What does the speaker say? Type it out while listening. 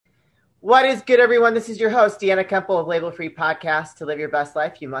What is good, everyone? This is your host, Deanna Kemple of Label Free Podcast. To live your best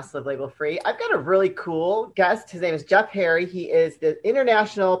life, you must live label free. I've got a really cool guest. His name is Jeff Harry. He is the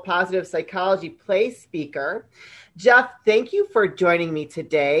International Positive Psychology Play Speaker. Jeff, thank you for joining me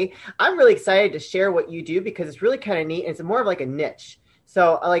today. I'm really excited to share what you do because it's really kind of neat. It's more of like a niche.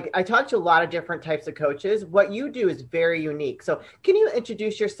 So I talk to a lot of different types of coaches. What you do is very unique. So can you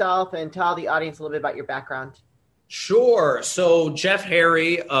introduce yourself and tell the audience a little bit about your background? Sure. So Jeff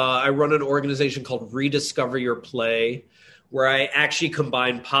Harry, I run an organization called Rediscover Your Play, where I actually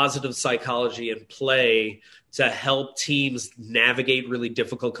combine positive psychology and play to help teams navigate really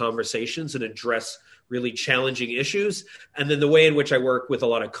difficult conversations and address really challenging issues. And then the way in which I work with a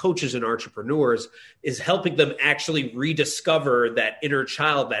lot of coaches and entrepreneurs is helping them actually rediscover that inner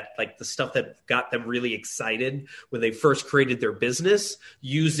child, that like the stuff that got them really excited when they first created their business,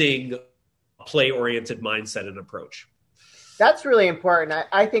 using play-oriented mindset and approach. That's really important.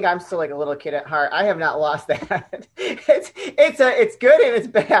 I think I'm still like a little kid at heart. I have not lost that. It's good and it's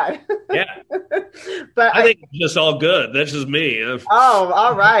bad. Yeah. But I think it's just all good. That's just me. Oh,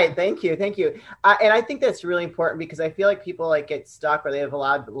 all right. Thank you. And I think that's really important because I feel like people like get stuck or they have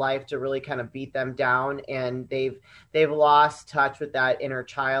allowed life to really kind of beat them down, and they've lost touch with that inner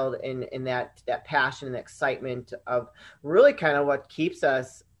child and that passion and excitement of really kind of what keeps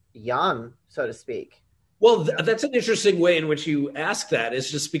us young, so to speak. Well, that's an interesting way in which you ask that. Is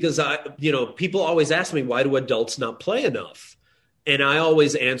just because people always ask me, why do adults not play enough? And I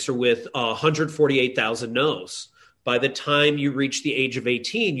always answer with 148,000 no's. By the time you reach the age of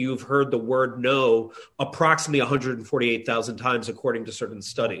 18, you've heard the word no approximately 148,000 times, according to certain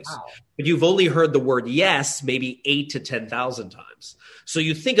studies. Wow. But you've only heard the word yes maybe 8 to 10,000 times. So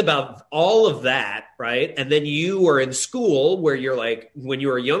you think about all of that, right? And then you are in school where you're like, when you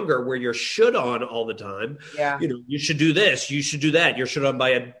were younger, where you're should on all the time. Yeah. You should do this, you should do that. You're should on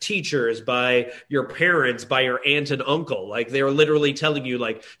by teachers, by your parents, by your aunt and uncle. Like they're literally telling you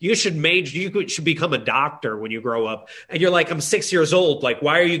like, you should become a doctor when you grow up. And you're like, I'm 6 years old. Like,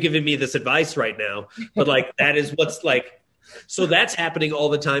 why are you giving me this advice right now? But like, that is what's like, so that's happening all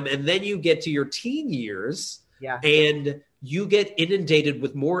the time. And then you get to your teen years. Yeah. And you get inundated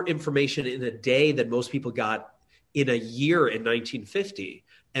with more information in a day than most people got in a year in 1950.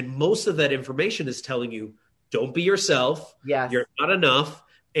 And most of that information is telling you, don't be yourself. Yes. You're not enough.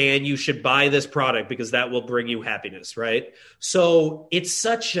 And you should buy this product because that will bring you happiness, right? So it's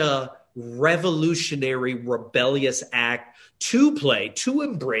such a revolutionary, rebellious act to play, to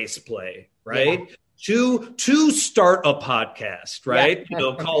embrace play, right? Yeah. To start a podcast, right?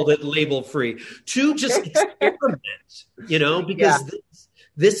 Yeah. Called it Label Free, to just experiment, because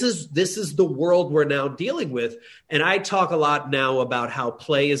this is the world we're now dealing with. And I talk a lot now about how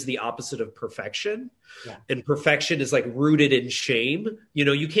play is the opposite of perfection. Yeah. And perfection is like rooted in shame.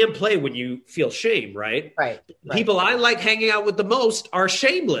 You can't play when you feel shame, right? Right. People I like hanging out with the most are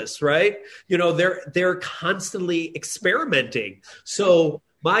shameless, right? They're constantly experimenting. So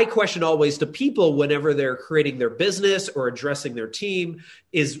my question always to people whenever they're creating their business or addressing their team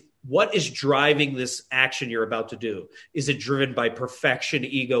is, what is driving this action you're about to do? Is it driven by perfection,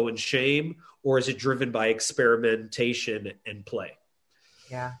 ego, and shame, or is it driven by experimentation and play?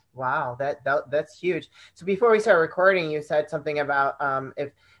 Yeah. Wow. That's huge. So before we start recording, you said something about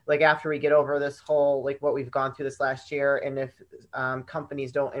if like after we get over this whole, like what we've gone through this last year, and if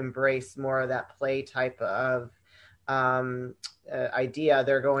companies don't embrace more of that play type of idea,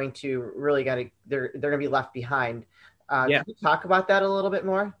 they're going to really they're going to be left behind. Can you talk about that a little bit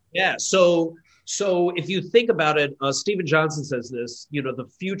more? Yeah. So if you think about it, Stephen Johnson says this, the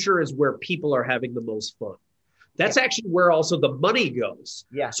future is where people are having the most fun. That's actually where also the money goes.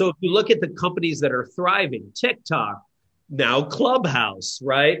 Yeah. So if you look at the companies that are thriving, TikTok, now Clubhouse,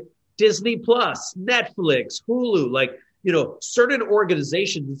 right? Disney Plus, Netflix, Hulu, like, certain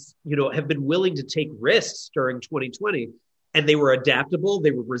organizations, have been willing to take risks during 2020, and they were adaptable,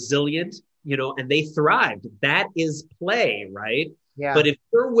 they were resilient, and they thrived. That is play, right? Yeah. But if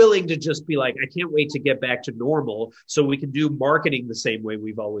you're willing to just be like, I can't wait to get back to normal so we can do marketing the same way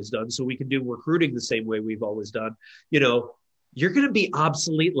we've always done, so we can do recruiting the same way we've always done, you're going to be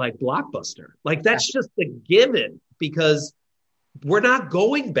obsolete like Blockbuster. Like that's just a given, because we're not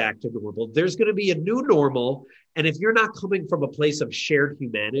going back to normal. There's going to be a new normal. And if you're not coming from a place of shared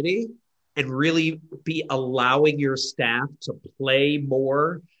humanity and really be allowing your staff to play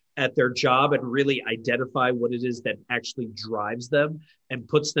more at their job and really identify what it is that actually drives them and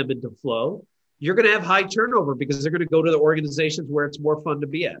puts them into flow, you're going to have high turnover because they're going to go to the organizations where it's more fun to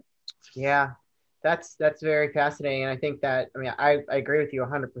be at. Yeah, that's very fascinating. And I think that, I agree with you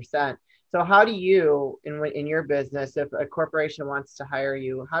 100%. So how do you, in your business, if a corporation wants to hire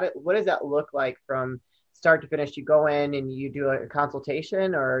you, what does that look like from start to finish? You go in and you do a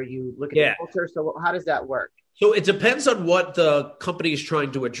consultation, or you look at the culture. So how does that work? So it depends on what the company is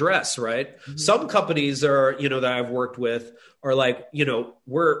trying to address, right? Mm-hmm. Some companies are, that I've worked with are like,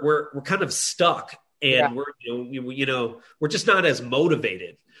 we're kind of stuck, and we're just not as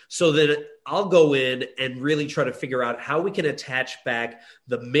motivated. So then I'll go in and really try to figure out how we can attach back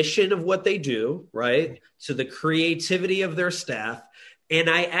the mission of what they do, right, to the creativity of their staff. And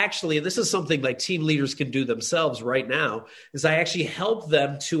this is something like team leaders can do themselves right now, is I actually help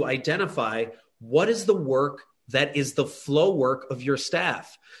them to identify what is the work that is the flow work of your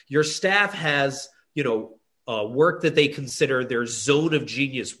staff. Your staff has, work that they consider their zone of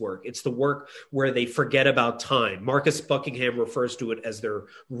genius work. It's the work where they forget about time. Marcus Buckingham refers to it as their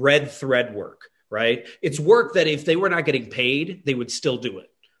red thread work, right? It's work that if they were not getting paid, they would still do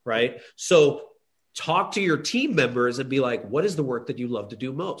it, right? So talk to your team members and be like, what is the work that you love to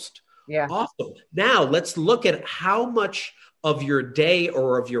do most? Yeah. Awesome. Now let's look at how much of your day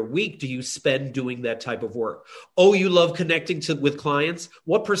or of your week do you spend doing that type of work? Oh, you love connecting with clients?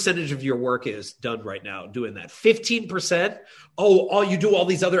 What percentage of your work is done right now doing that? 15%? Oh, you do all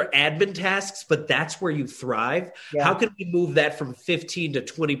these other admin tasks, but that's where you thrive. Yeah. How can we move that from 15 to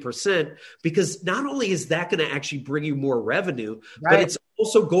 20%? Because not only is that going to actually bring you more revenue, right, but it's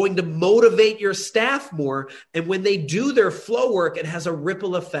also going to motivate your staff more. And when they do their flow work, it has a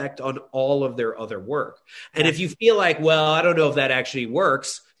ripple effect on all of their other work. And if you feel like, well, I don't know if that actually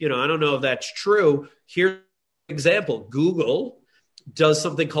works, I don't know if that's true. Here's an example. Google does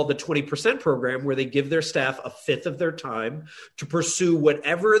something called the 20% program, where they give their staff a fifth of their time to pursue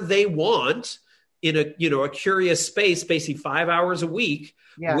whatever they want in a curious space, basically 5 hours a week,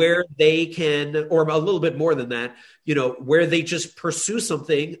 where they can, or a little bit more than that, where they just pursue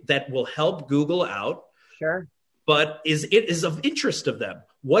something that will help Google out. Sure. But it is of interest of them.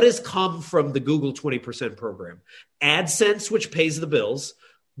 What has come from the Google 20% program? AdSense, which pays the bills,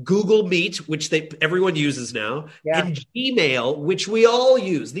 Google Meet, which everyone uses now, and Gmail, which we all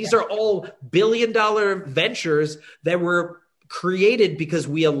use. These are all billion-dollar ventures that were created because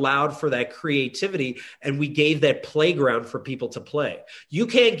we allowed for that creativity and we gave that playground for people to play. You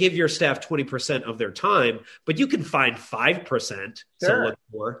can't give your staff 20% of their time, but you can find 5% to look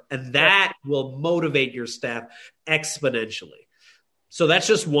for, and that will motivate your staff exponentially. So that's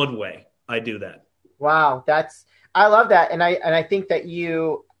just one way I do that. Wow. I love that. And I think that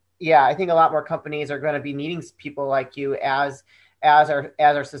I think a lot more companies are going to be needing people like you as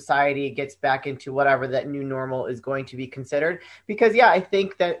our society gets back into whatever that new normal is going to be considered. Because I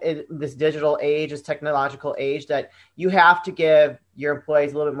think that in this digital age, this technological age, that you have to give your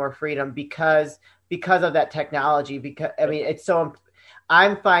employees a little bit more freedom because of that technology. Because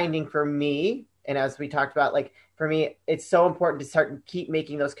I'm finding for me, and as we talked about, like for me, it's so important to keep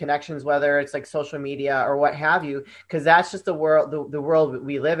making those connections, whether it's like social media or what have you, because that's just the world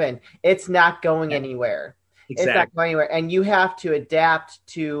we live in. It's not going anywhere. Exactly. It's not going anywhere. And you have to adapt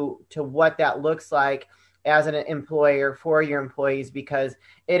to what that looks like as an employer for your employees, because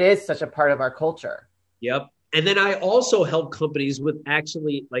it is such a part of our culture. Yep. And then I also help companies with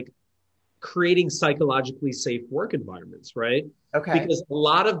actually like creating psychologically safe work environments, right? Okay. Because a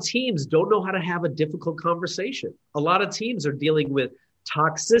lot of teams don't know how to have a difficult conversation. A lot of teams are dealing with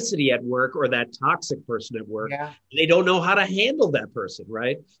toxicity at work, or that toxic person at work. Yeah. They don't know how to handle that person,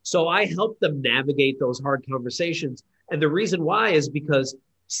 right? So I help them navigate those hard conversations. And the reason why is because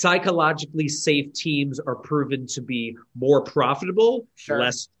psychologically safe teams are proven to be more profitable,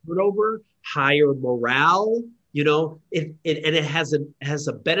 less turnover, higher morale, it has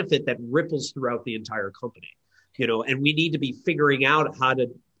a benefit that ripples throughout the entire company, and we need to be figuring out how to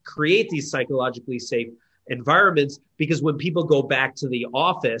create these psychologically safe environments, because when people go back to the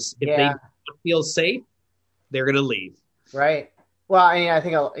office, if they don't feel safe, they're going to leave. Right. Well, I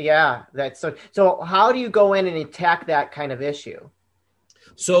think, that's so how do you go in and attack that kind of issue?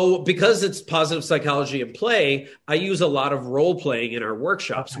 So because it's positive psychology in play, I use a lot of role playing in our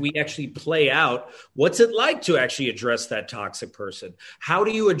workshops. We actually play out what's it like to actually address that toxic person. How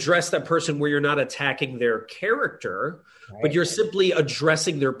do you address that person where you're not attacking their character, but you're simply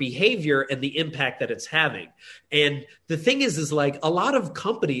addressing their behavior and the impact that it's having? And the thing is like a lot of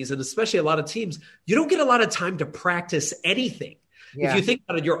companies, and especially a lot of teams, you don't get a lot of time to practice anything. Yeah. If you think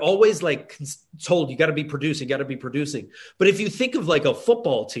about it, you're always like told you got to be producing. But if you think of like a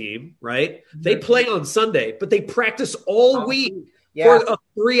football team, right? They play on Sunday, but they practice all week for a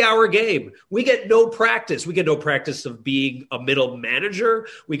 3-hour game. We get no practice. We get no practice of being a middle manager.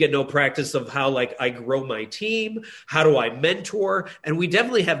 We get no practice of how I grow my team. How do I mentor? And we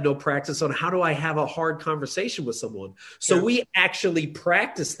definitely have no practice on how do I have a hard conversation with someone. So we actually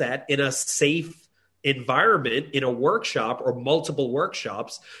practice that in a safe environment, in a workshop or multiple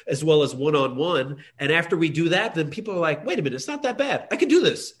workshops, as well as one-on-one. And after we do that, then people are like, wait a minute, it's not that bad. I can do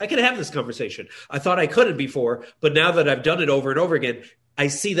this. I can have this conversation. I thought I couldn't before, but now that I've done it over and over again, I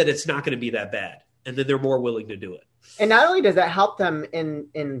see that it's not going to be that bad. And then they're more willing to do it. And not only does that help them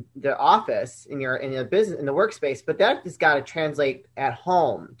in the office, in your business, in the workspace, but that has got to translate at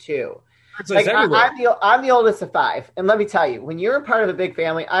home too. Like I'm the oldest of 5, and let me tell you, when you're a part of a big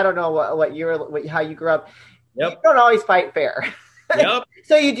family, I don't know how you grew up. Yep. You don't always fight fair. Yep.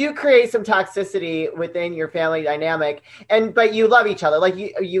 So you do create some toxicity within your family dynamic, but you love each other. Like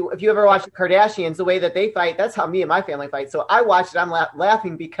you, if you ever watch the Kardashians, the way that they fight, that's how me and my family fight. So I watched it. I'm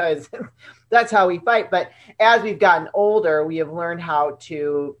laughing because that's how we fight. But as we've gotten older, we have learned how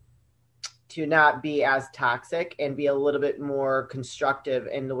to not be as toxic and be a little bit more constructive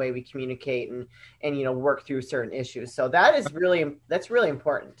in the way we communicate and work through certain issues. So that's really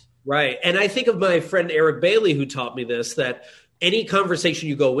important. Right. And I think of my friend Eric Bailey, who taught me this, that any conversation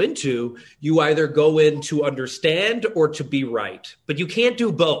you go into, you either go in to understand or to be right, but you can't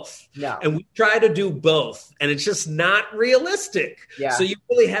do both. No. And we try to do both, and it's just not realistic. Yeah. So you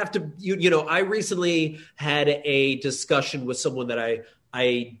really have to, I recently had a discussion with someone that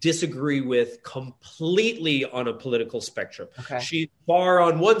I disagree with completely on a political spectrum. Okay. She's far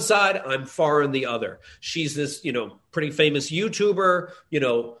on one side, I'm far on the other. She's this, pretty famous YouTuber.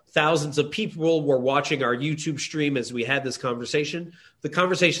 Thousands of people were watching our YouTube stream as we had this conversation. The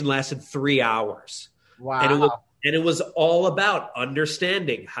conversation lasted 3 hours. Wow. And it was all about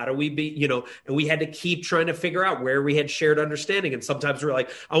understanding. How do we be, and we had to keep trying to figure out where we had shared understanding. And sometimes we're like,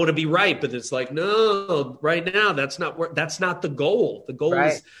 I want to be right. But it's like, no, right now, that's not the goal. The goal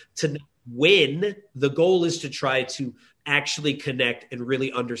is to win. The goal is to try to actually connect and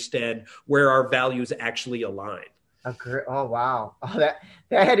really understand where our values actually align. Oh, wow. Oh, that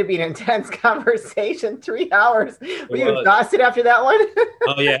had to be an intense conversation. 3 hours. Were you exhausted after that one?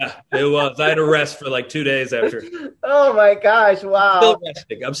 Oh, yeah, it was. I had to rest for 2 days after. Oh, my gosh. Wow.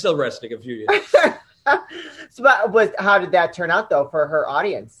 I'm still resting a few years. So, how did that turn out, though, for her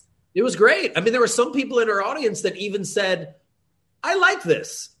audience? It was great. I mean, there were some people in her audience that even said, I like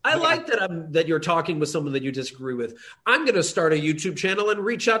this. I like that you're talking with someone that you disagree with. I'm going to start a YouTube channel and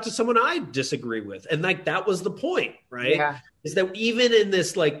reach out to someone I disagree with. And that was the point, right? Yeah. Is that even in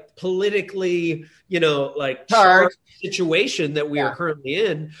this politically, charged situation that we are currently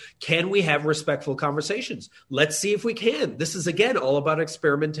in, can we have respectful conversations? Let's see if we can. This is, again, all about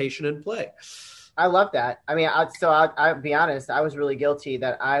experimentation and play. I love that. I mean, I'll be honest. I was really guilty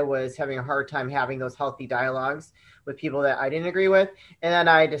that I was having a hard time having those healthy dialogues with people that I didn't agree with. And then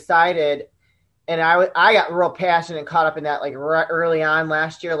I decided, and I got real passionate and caught up in that early on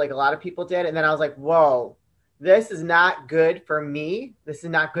last year, like a lot of people did. And then I was like, whoa, this is not good for me. This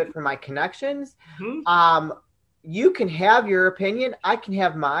is not good for my connections. Mm-hmm. You can have your opinion. I can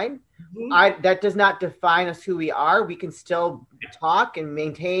have mine. Mm-hmm. That does not define us who we are. We can still talk and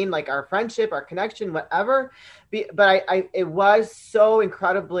maintain our friendship, our connection, whatever. But it was so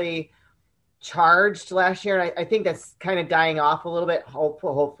incredibly charged last year, and I think that's kind of dying off a little bit.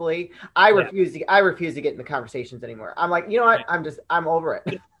 Hopefully, I refuse to get in the conversations anymore. I'm like, you know what? I'm over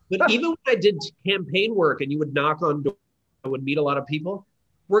it. But even when I did campaign work, and you would knock on doors, I would meet a lot of people,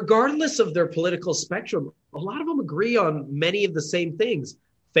 regardless of their political spectrum. A lot of them agree on many of the same things.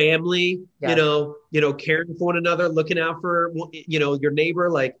 Family, caring for one another, looking out for your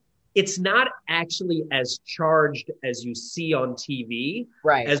neighbor. It's not actually as charged as you see on TV,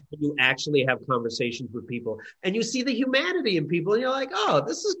 right? As when you actually have conversations with people and you see the humanity in people, and you're like, oh,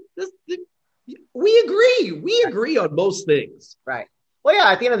 this. We agree on most things, right? Well,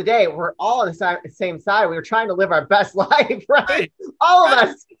 yeah. At the end of the day, we're all on the same side. We were trying to live our best life, right? All of us.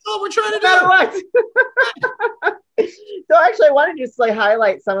 That's all we're trying to do. No matter what. So, actually, I wanted to just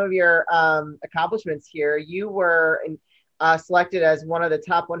highlight some of your accomplishments here. You were selected as one of the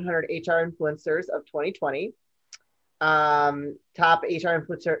top 100 HR influencers of 2020. Top HR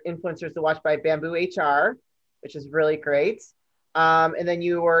influencers to watch by Bamboo HR, which is really great. And then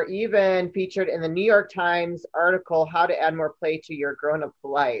you were even featured in the New York Times article, How to Add More Play to Your Grown-Up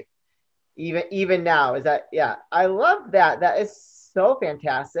Life. Even now, is that, I love that. That is so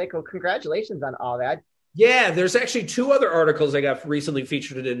fantastic. Well, congratulations on all that. Yeah, there's actually 2 other articles I got recently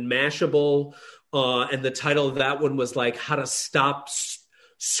featured in Mashable. And the title of that one was How to Stop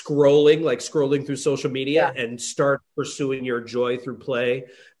scrolling through social media and start pursuing your joy through play.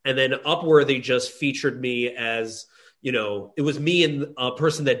 And then Upworthy just featured me as, it was me and a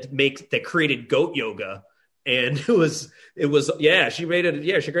person that created goat yoga. And she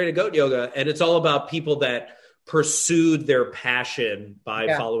created goat yoga. And it's all about people that pursued their passion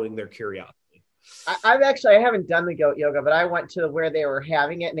by following their curiosity. I haven't done the goat yoga, but I went to where they were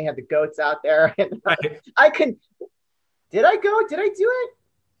having it and they had the goats out there. And did I go? Did I do it?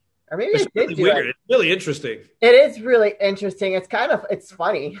 Or maybe it's I did do weird. it. It's really interesting. It is really interesting. It's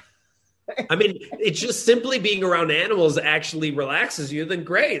funny. I mean, it's just simply being around animals actually relaxes you. Then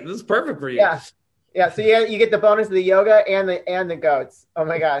great. This is perfect for you. Yeah. Yeah. So you get the bonus of the yoga and the goats. Oh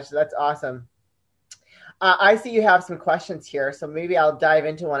my gosh. That's awesome. I see you have some questions here. So maybe I'll dive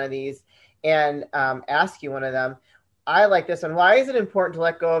into one of these and ask you one of them. I like this one. Why is it important to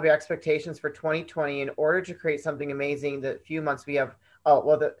let go of your expectations for 2020 in order to create something amazing the few months we have?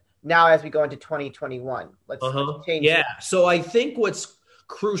 Now as we go into 2021, let's change. Yeah. So I think what's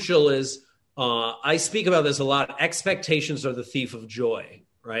crucial is I speak about this a lot. Expectations are the thief of joy,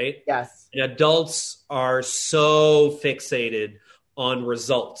 right? Yes. And adults are so fixated on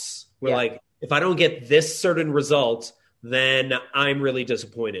results. We're like, if I don't get this certain result, then I'm really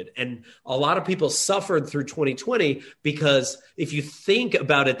disappointed. And a lot of people suffered through 2020 because if you think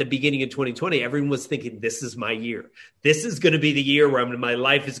about it, at the beginning of 2020, everyone was thinking, this is my year. This is going to be the year where my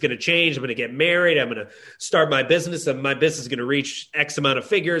life is going to change. I'm going to get married. I'm going to start my business and my business is going to reach X amount of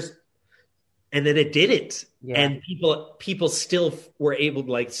figures. And then it didn't. Yeah. And people still were able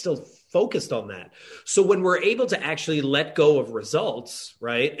to still focused on that. So when we're able to actually let go of results,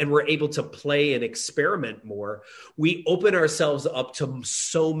 right, and we're able to play and experiment more, we open ourselves up to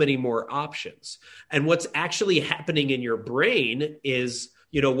so many more options. And what's actually happening in your brain is,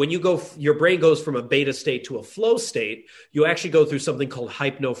 when your brain goes from a beta state to a flow state, you actually go through something called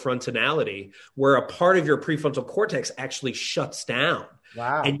hypnofrontality, where a part of your prefrontal cortex actually shuts down.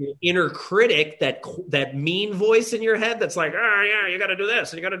 Wow. And your inner critic, that mean voice in your head that's like, you got to do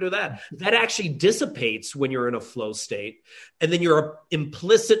this and you got to do that, that actually dissipates when you're in a flow state. And then your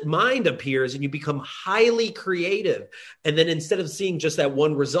implicit mind appears and you become highly creative. And then instead of seeing just that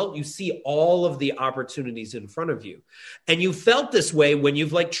one result, you see all of the opportunities in front of you. And you felt this way when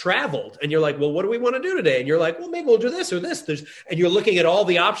you've traveled and you're like, well, what do we want to do today? And you're like, well, maybe we'll do this or this. And you're looking at all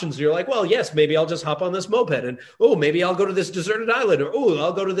the options. And you're like, well, yes, maybe I'll just hop on this moped. And, maybe I'll go to this deserted island. Or,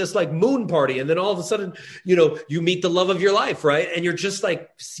 I'll go to this moon party. And then all of a sudden, you meet the love of your life, right? And you're just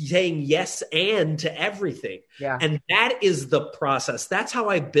saying yes and to everything. Yeah. And that is the process. That's how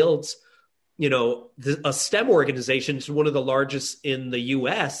I built, a STEM organization to one of the largest in the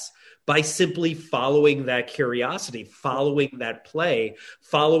US by simply following that curiosity, following that play,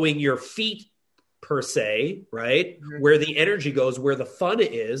 following your feet per se, right? Mm-hmm. Where the energy goes, where the fun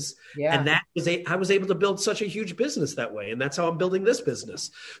is. Yeah. And I was able to build such a huge business that way. And that's how I'm building this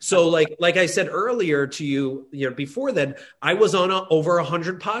business. So like I said earlier to you, before then, I was on over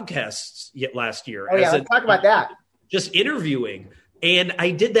 100 podcasts last year. Oh yeah, let's talk about that. Just interviewing. And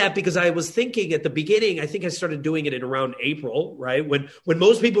I did that because I was thinking at the beginning, I think I started doing it in around April, right? When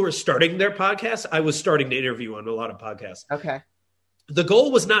most people were starting their podcasts, I was starting to interview on a lot of podcasts. Okay. The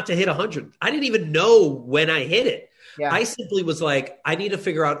goal was not to hit 100. I didn't even know when I hit it. Yeah. I simply was like, I need to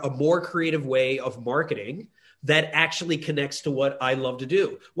figure out a more creative way of marketing that actually connects to what I love to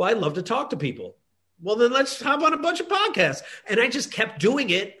do. Well, I love to talk to people. Well, then let's hop on a bunch of podcasts. And I just kept doing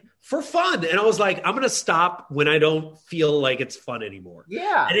it for fun. And I was like, I'm going to stop when I don't feel like it's fun anymore.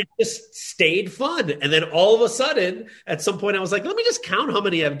 Yeah. And it just stayed fun. And then all of a sudden, at some point I was like, let me just count how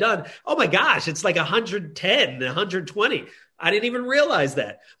many I've done. Oh my gosh, it's 110, 120. I didn't even realize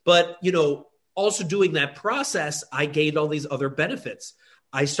that. But, also doing that process, I gained all these other benefits.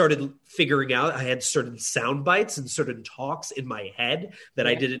 I started figuring out I had certain sound bites and certain talks in my head that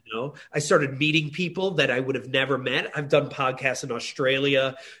I didn't know. I started meeting people that I would have never met. I've done podcasts in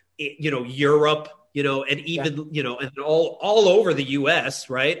Australia, Europe, and even, and all over the US,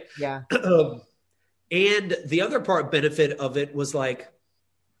 right? Yeah. And the other benefit of it was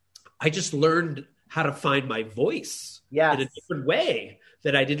I just learned how to find my voice in a different way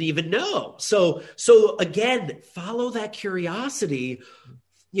that I didn't even know. So again, follow that curiosity.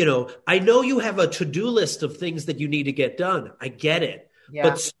 I know you have a to-do list of things that you need to get done. I get it. Yeah.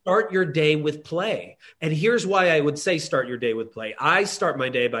 But start your day with play. And here's why I would say start your day with play. I start my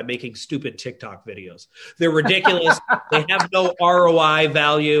day by making stupid TikTok videos. They're ridiculous. They have no ROI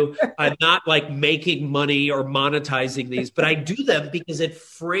value. I'm not making money or monetizing these, but I do them because it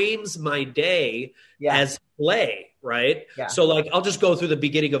frames my day as play, right? Yeah. So I'll just go through the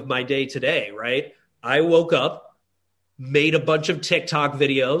beginning of my day today, right? I woke up, made a bunch of TikTok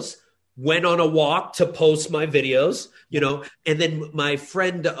videos, went on a walk to post my videos, and then my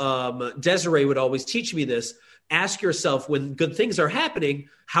friend Desiree would always teach me this. Ask yourself, when good things are happening,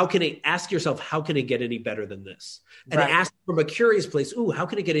 how can it get any better than this? And ask from a curious place, ooh, how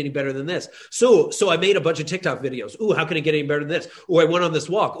can it get any better than this? So I made a bunch of TikTok videos. Ooh, how can it get any better than this? Ooh, I went on this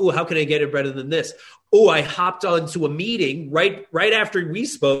walk. Ooh, how can I get it better than this? Oh, I hopped onto a meeting right after we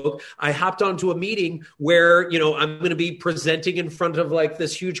spoke. I hopped onto a meeting where, I'm going to be presenting in front of like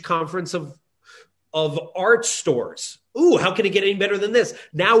this huge conference of art stores. Ooh, how can it get any better than this?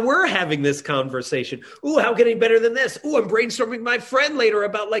 Now we're having this conversation. Ooh, how can it get better than this? Ooh, I'm brainstorming with my friend later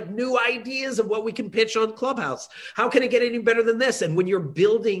about like new ideas of what we can pitch on Clubhouse. How can it get any better than this? And when you're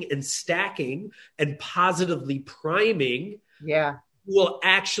building and stacking and positively priming, you will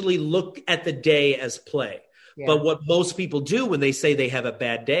actually look at the day as play. Yeah. But what most people do when they say they have a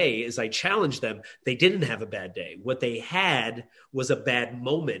bad day is I challenge them. They didn't have a bad day. What they had was a bad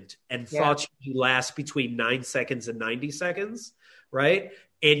moment and thought you last between 9 seconds and 90 seconds, right?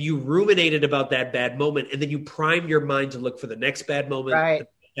 And you ruminated about that bad moment. And then you prime your mind to look for the next bad moment, the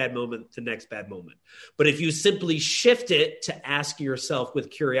bad moment, the next bad moment. But if you simply shift it to ask yourself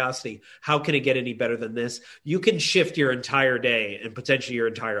with curiosity, how can it get any better than this? You can shift your entire day and potentially your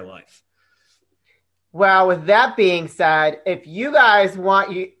entire life. Well, with that being said, if you guys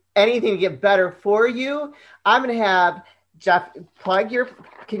want anything to get better for you, I'm going to have Jeff plug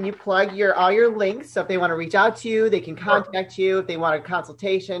all your links? So if they want to reach out to you, they can contact you. If they want a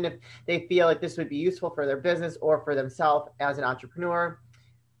consultation, if they feel like this would be useful for their business or for themselves as an entrepreneur,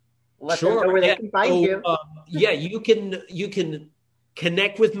 let them know where they can find you. You can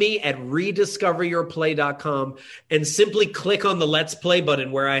connect with me at rediscoveryourplay.com and simply click on the Let's Play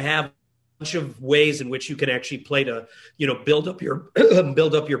button where I have of ways in which you can actually play to, build up your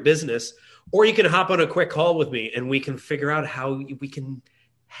business, or you can hop on a quick call with me and we can figure out how we can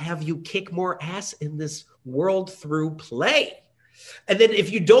have you kick more ass in this world through play. And then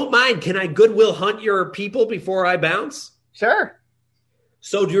if you don't mind, can I Goodwill Hunt your people before I bounce? Sure.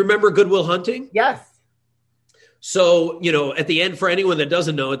 So do you remember Goodwill Hunting? Yes. So, at the end, for anyone that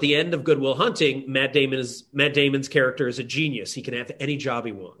doesn't know, at the end of Goodwill Hunting, Matt Damon's character is a genius. He can have any job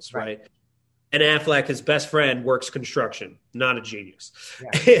he wants, right? And Affleck, his best friend, works construction, not a genius.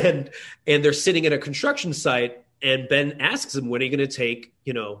 Yeah. And they're sitting at a construction site, and Ben asks him, when are you going to take,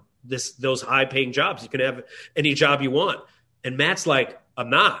 those high-paying jobs? You can have any job you want. And Matt's like, I'm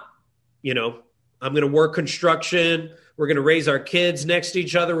not. I'm going to work construction. We're going to raise our kids next to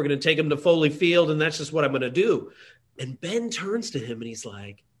each other. We're going to take them to Foley Field, and that's just what I'm going to do. And Ben turns to him, and he's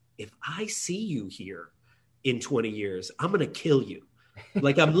like, if I see you here in 20 years, I'm going to kill you.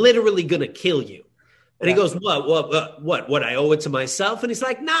 Like, I'm literally going to kill you. And he goes, what? I owe it to myself? And he's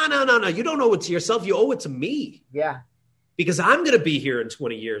like, no. You don't owe it to yourself. You owe it to me. Yeah. Because I'm going to be here in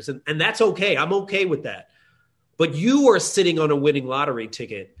 20 years. And that's okay. I'm okay with that. But you are sitting on a winning lottery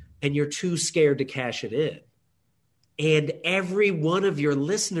ticket and you're too scared to cash it in. And every one of your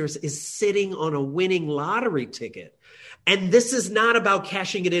listeners is sitting on a winning lottery ticket. And this is not about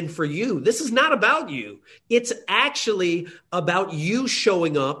cashing it in for you. This is not about you. It's actually about you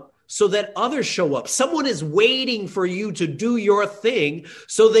showing up so that others show up. Someone is waiting for you to do your thing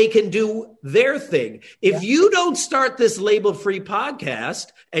so they can do their thing. If you don't start this label-free podcast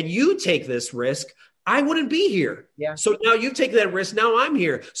and you take this risk, I wouldn't be here. Yeah. So now you take that risk. Now I'm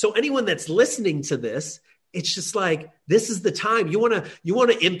here. So anyone that's listening to this, it's just like, this is the time. You want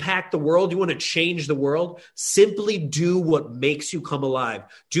to impact the world. You want to change the world. Simply do what makes you come alive.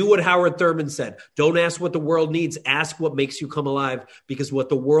 Do what Howard Thurman said. Don't ask what the world needs. Ask what makes you come alive, because what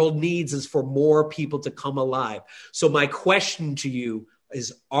the world needs is for more people to come alive. So my question to you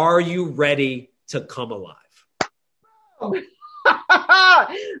is, are you ready to come alive?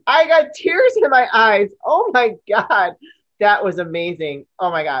 I got tears in my eyes. Oh my God. That was amazing.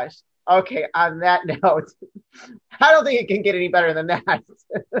 Oh my gosh. Okay, on that note, I don't think it can get any better than that.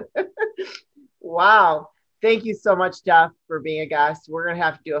 Wow. Thank you so much, Jeff, for being a guest. We're going to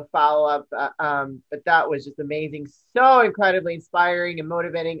have to do a follow-up, but that was just amazing. So incredibly inspiring and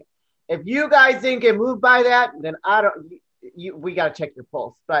motivating. If you guys didn't get moved by that, then we got to check your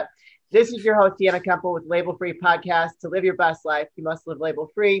pulse. But this is your host, Deanna Kemple, with Label Free Podcast. To live your best life, you must live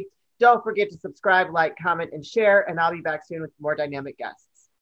label free. Don't forget to subscribe, like, comment, and share, and I'll be back soon with more dynamic guests.